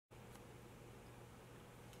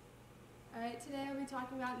Alright, today I'll be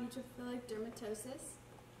talking about Neutrophilia Dermatosis.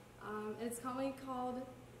 It's commonly called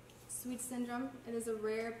Sweet syndrome. It is a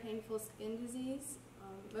rare, painful skin disease,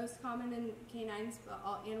 most common in canines, but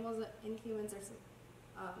all animals and humans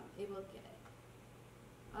are able to get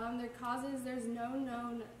it. Their causes, there's no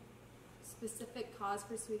known specific cause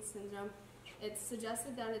for Sweet syndrome. It's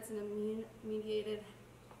suggested that it's an immune-mediated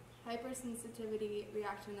hypersensitivity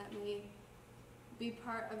reaction that may be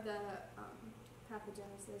part of the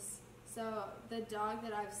pathogenesis. So the dog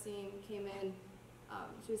that I've seen came in,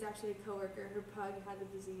 she was actually a coworker, her pug had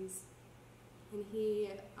the disease, and he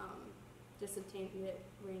just obtained it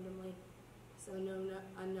randomly, so no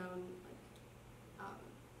unknown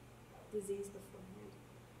disease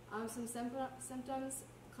beforehand. Some symptoms,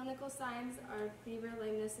 clinical signs are fever,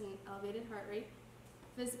 lameness, and elevated heart rate.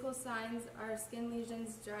 Physical signs are skin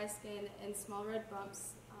lesions, dry skin, and small red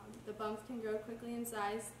bumps. The bumps can grow quickly in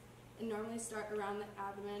size and normally start around the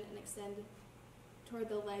abdomen and extend toward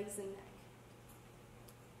the legs and neck.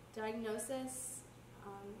 Diagnosis,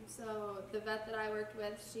 so the vet that I worked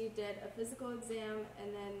with, she did a physical exam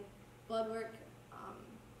and then blood work,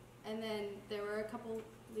 and then there were a couple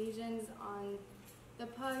lesions on the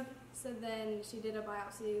pug, so then she did a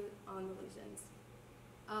biopsy on the lesions.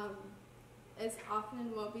 It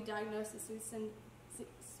often won't be diagnosed as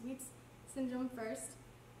Sweet syndrome first,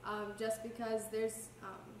 just because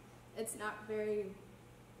it's not very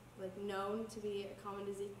known to be a common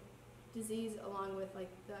disease along with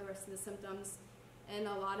the rest of the symptoms. And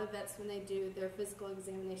a lot of vets, when they do their physical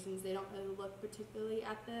examinations, they don't really look particularly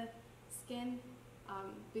at the skin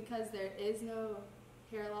because there is no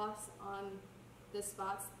hair loss on the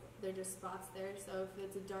spots. They're just spots there. So if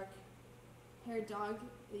it's a dark haired dog,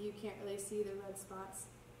 you can't really see the red spots.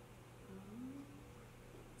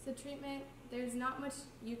 So treatment, there's not much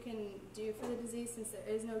you can do for the disease since there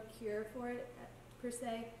is no cure for it per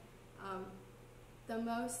se. The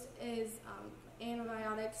most is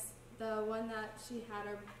antibiotics. The one that she had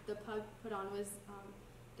the pug put on was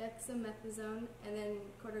dexamethasone and then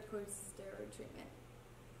corticosteroid treatment.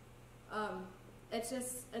 It's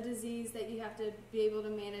just a disease that you have to be able to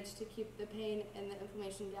manage to keep the pain and the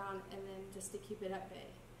inflammation down and then just to keep it at bay.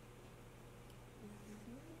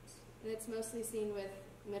 And it's mostly seen with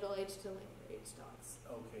middle-aged to later-aged dogs.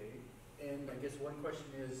 Okay, and I guess one question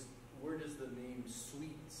is, where does the name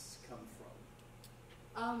Sweets come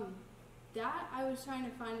from? That I was trying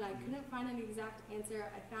to find, and I couldn't find an exact answer.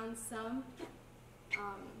 I found some.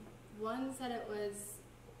 One said it was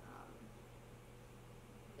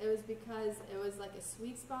because it was like a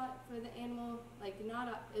sweet spot for the animal,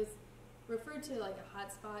 it's referred to like a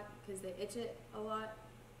hot spot because they itch it a lot,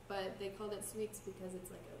 but they called it Sweets because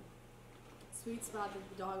it's like a sweet spot that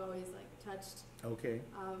the dog always touched. Okay.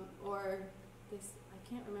 Or this, I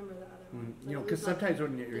can't remember the other one. You know, because sometimes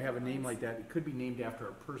when you have a name like that, it could be named after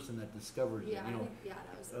a person that discovers it. You know,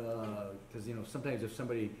 that was. Because sometimes if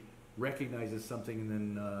somebody recognizes something and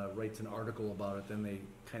then writes an article about it, then they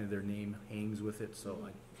their name hangs with it. So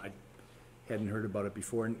I hadn't heard about it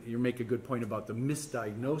before. And you make a good point about the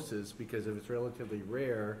misdiagnosis, because if it's relatively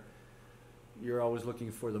rare, you're always looking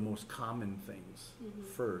for the most common things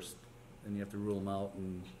first, and you have to rule them out.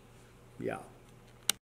 And yeah.